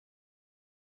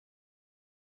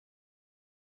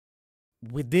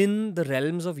within the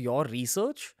realms of your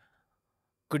research,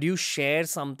 could you share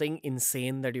something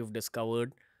insane that you've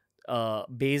discovered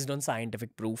based on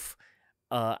scientific proof?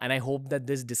 And I hope that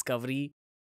this discovery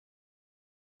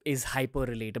is hyper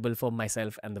relatable for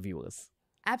myself and the viewers.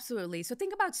 Absolutely. So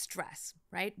think about stress,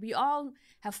 right? We all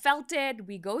have felt it.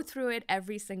 We go through it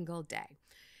every single day.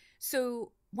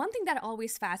 So one thing that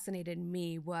always fascinated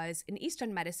me was in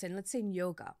Eastern medicine, let's say in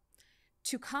yoga,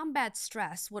 to combat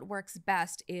stress, what works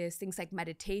best is things like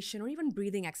meditation or even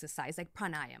breathing exercise like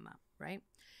pranayama, right?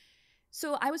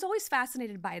 So I was always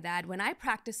fascinated by that. When I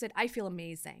practice it, I feel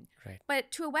amazing. Right. But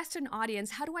to a Western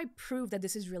audience, how do I prove that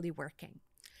this is really working?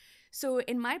 So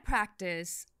in my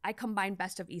practice, I combine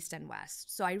best of East and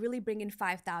West. So I really bring in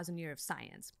 5,000 years of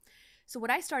science. So what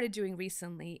I started doing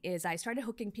recently is I started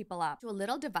hooking people up to a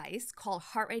little device called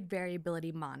heart rate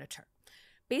variability monitor.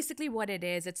 Basically what it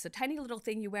is, it's a tiny little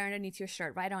thing you wear underneath your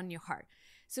shirt right on your heart.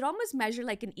 So it almost measures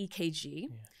like an EKG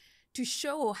to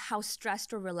show how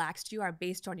stressed or relaxed you are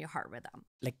based on your heart rhythm.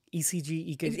 Like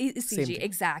ECG, EKG? Same ECG, thing.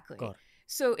 exactly. Got it.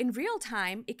 So in real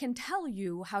time, it can tell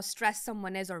you how stressed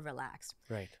someone is or relaxed.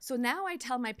 Right. So now I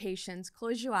tell my patients,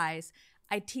 close your eyes.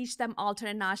 I teach them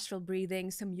alternate nostril breathing,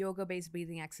 some yoga-based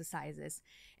breathing exercises,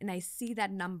 and I see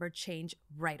that number change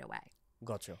right away.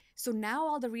 Gotcha. So now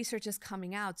all the research is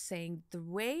coming out saying the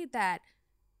way that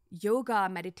yoga,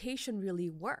 meditation really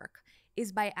work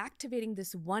is by activating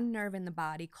this one nerve in the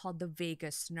body called the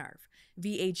vagus nerve,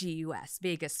 VAGUS,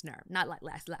 vagus nerve, not like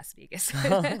Las Vegas.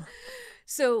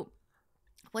 So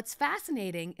what's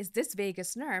fascinating is this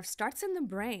vagus nerve starts in the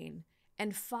brain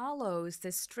and follows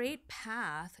this straight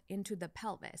path into the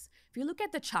pelvis. If you look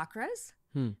at the chakras,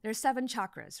 there's 7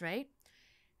 chakras, right?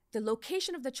 The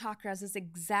location of the chakras is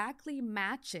exactly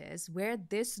matches where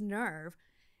this nerve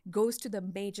goes to the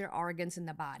major organs in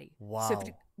the body. Wow. So if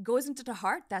it goes into the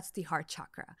heart, that's the heart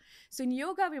chakra. So in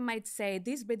yoga, we might say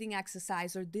this breathing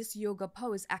exercise or this yoga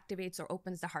pose activates or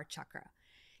opens the heart chakra.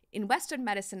 In Western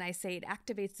medicine, I say it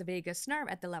activates the vagus nerve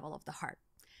at the level of the heart.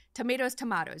 Tomatoes,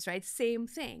 tomatoes, right? Same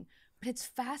thing. But it's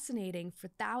fascinating. For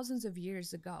thousands of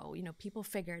years ago, people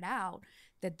figured out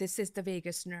that this is the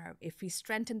vagus nerve. If we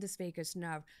strengthen this vagus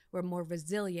nerve, we're more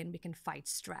resilient. We can fight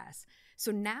stress.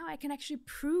 So now I can actually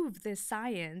prove this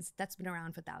science that's been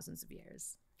around for thousands of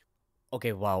years.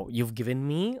 Okay, wow. You've given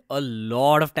me a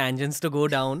lot of tangents to go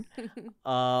down.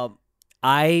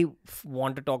 I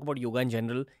want to talk about yoga in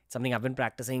general. It's something I've been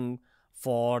practicing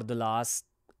for the last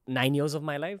 9 years of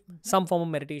my life. Some form of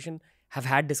meditation. Have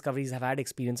had discoveries, have had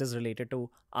experiences related to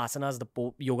asanas,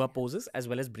 the yoga poses, as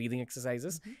well as breathing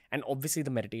exercises, and obviously the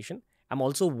meditation. I'm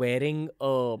also wearing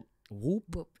a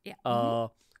Whoop. Yeah.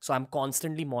 So I'm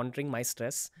constantly monitoring my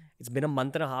stress. It's been a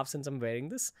month and a half since I'm wearing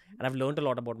this, and I've learned a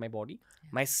lot about my body.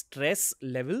 My stress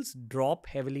levels drop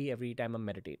heavily every time I'm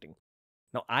meditating.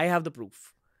 Now, I have the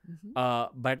proof.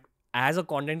 But as a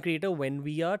content creator, when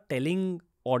we are telling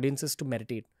audiences to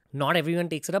meditate, not everyone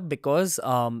takes it up because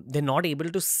they're not able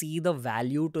to see the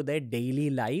value to their daily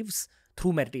lives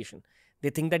through meditation. They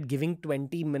think that giving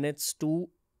 20 minutes to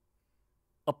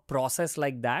a process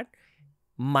like that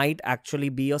might actually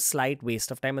be a slight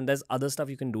waste of time, and there's other stuff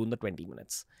you can do in the 20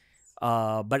 minutes.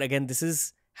 But again, this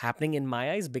is happening in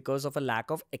my eyes because of a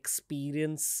lack of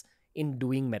experience in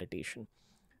doing meditation,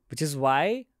 which is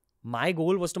why my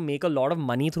goal was to make a lot of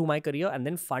money through my career and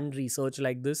then fund research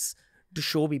like this to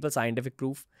show people scientific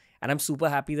proof. And I'm super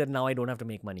happy that now I don't have to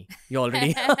make money. You're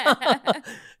already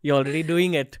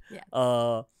doing it.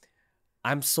 Yeah.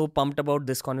 I'm so pumped about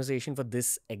this conversation for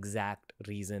this exact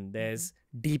reason. There's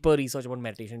deeper research about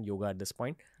meditation and yoga at this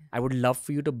point. I would love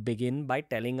for you to begin by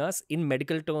telling us in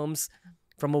medical terms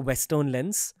from a Western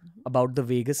lens about the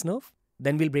vagus nerve.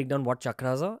 Then we'll break down what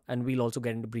chakras are, and we'll also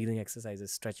get into breathing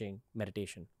exercises, stretching,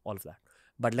 meditation, all of that.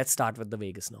 But let's start with the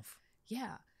vagus nerve.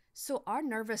 Yeah. So our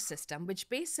nervous system, which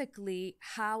basically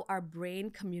how our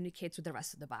brain communicates with the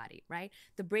rest of the body, right?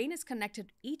 The brain is connected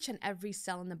to each and every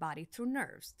cell in the body through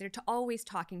nerves. They're always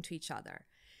talking to each other.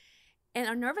 And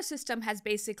our nervous system has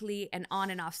basically an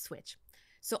on and off switch.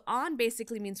 So on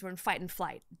basically means we're in fight and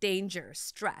flight, danger,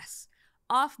 stress.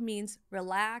 Off means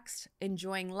relaxed,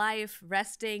 enjoying life,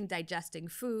 resting, digesting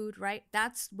food, right?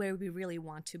 That's where we really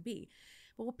want to be.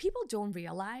 But what people don't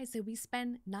realize is that we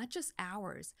spend not just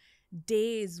hours,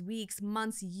 days, weeks,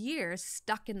 months, years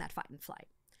stuck in that fight and flight.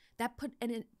 That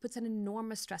puts an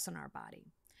enormous stress on our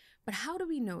body. But how do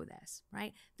we know this,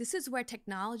 right? This is where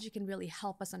technology can really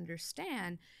help us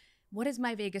understand what is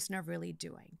my vagus nerve really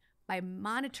doing. By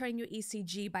monitoring your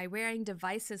ECG, by wearing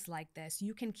devices like this,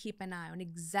 you can keep an eye on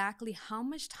exactly how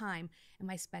much time am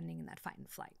I spending in that fight and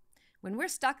flight. When we're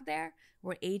stuck there,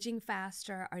 we're aging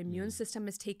faster, our immune system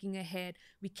is taking a hit,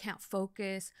 we can't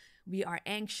focus, we are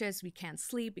anxious, we can't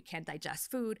sleep, we can't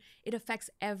digest food. It affects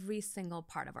every single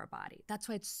part of our body. That's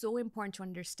why it's so important to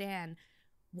understand,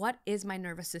 what is my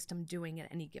nervous system doing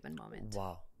at any given moment?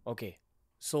 Wow. Okay.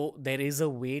 So there is a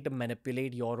way to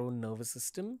manipulate your own nervous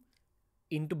system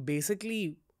into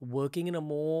basically working in a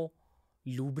more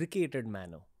lubricated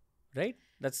manner, right?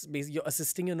 That's basically you're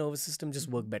assisting your nervous system just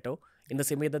work better in the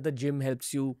same way that the gym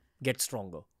helps you get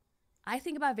stronger. I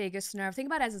think about vagus nerve, think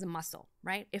about it as a muscle,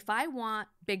 right? If I want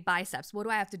big biceps, what do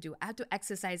I have to do? I have to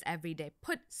exercise every day,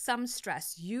 put some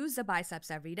stress, use the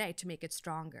biceps every day to make it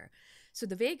stronger. So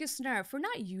the vagus nerve, if we're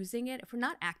not using it, if we're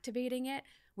not activating it,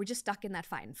 we're just stuck in that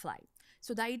fight and flight.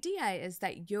 So the idea is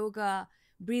that yoga,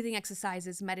 breathing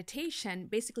exercises, meditation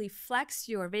basically flex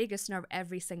your vagus nerve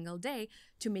every single day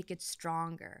to make it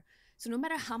stronger. So no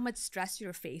matter how much stress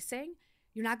you're facing,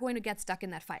 you're not going to get stuck in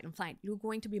that fight and flight. You're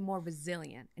going to be more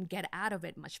resilient and get out of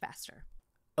it much faster.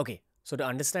 Okay, so to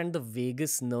understand the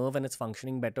vagus nerve and its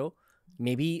functioning better,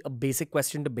 maybe a basic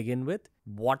question to begin with: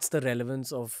 what's the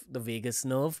relevance of the vagus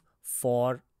nerve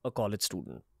for a college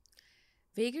student?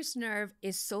 Vagus nerve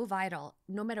is so vital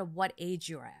no matter what age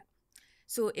you're at.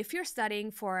 So if you're studying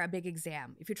for a big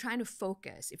exam, if you're trying to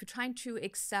focus, if you're trying to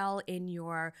excel in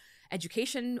your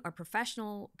education or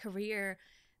professional career,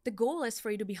 the goal is for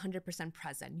you to be 100%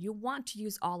 present. You want to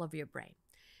use all of your brain.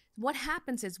 What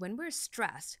happens is when we're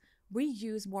stressed, we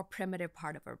use more primitive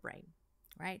part of our brain,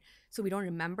 right? So we don't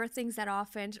remember things that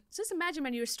often. So just imagine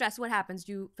when you're stressed, what happens?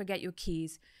 You forget your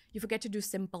keys. You forget to do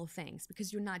simple things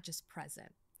because you're not just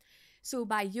present. So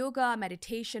by yoga,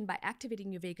 meditation, by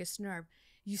activating your vagus nerve,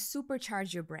 you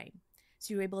supercharge your brain.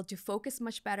 So you're able to focus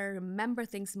much better, remember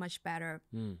things much better.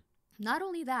 Not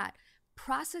only that,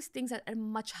 process things at a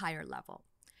much higher level.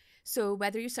 So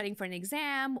whether you're studying for an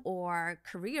exam or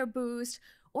career boost,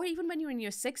 or even when you're in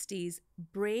your 60s,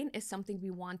 brain is something we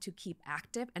want to keep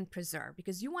active and preserve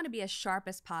because you want to be as sharp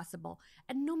as possible,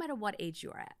 and no matter what age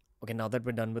you're at. Okay, now that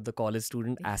we're done with the college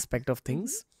student aspect of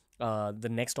things, the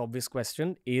next obvious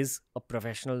question is a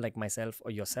professional like myself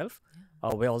or yourself.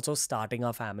 We're also starting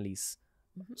our families.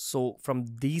 So from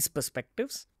these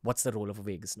perspectives, what's the role of a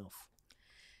vagus nerve?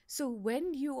 So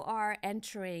when you are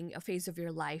entering a phase of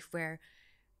your life where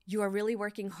you are really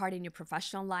working hard in your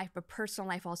professional life, but personal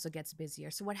life also gets busier.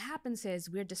 So what happens is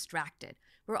we're distracted.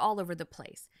 We're all over the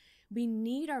place. We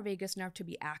need our vagus nerve to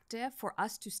be active for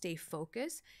us to stay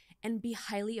focused and be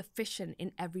highly efficient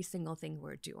in every single thing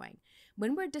we're doing.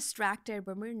 When we're distracted,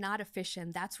 when we're not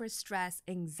efficient, that's where stress,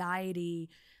 anxiety,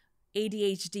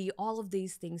 ADHD, all of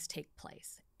these things take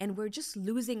place. And we're just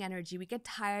losing energy. We get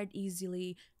tired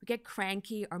easily. We get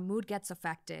cranky. Our mood gets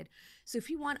affected. So if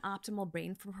you want optimal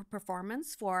brain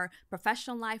performance for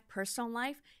professional life, personal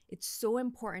life, it's so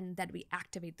important that we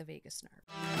activate the vagus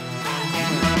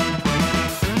nerve.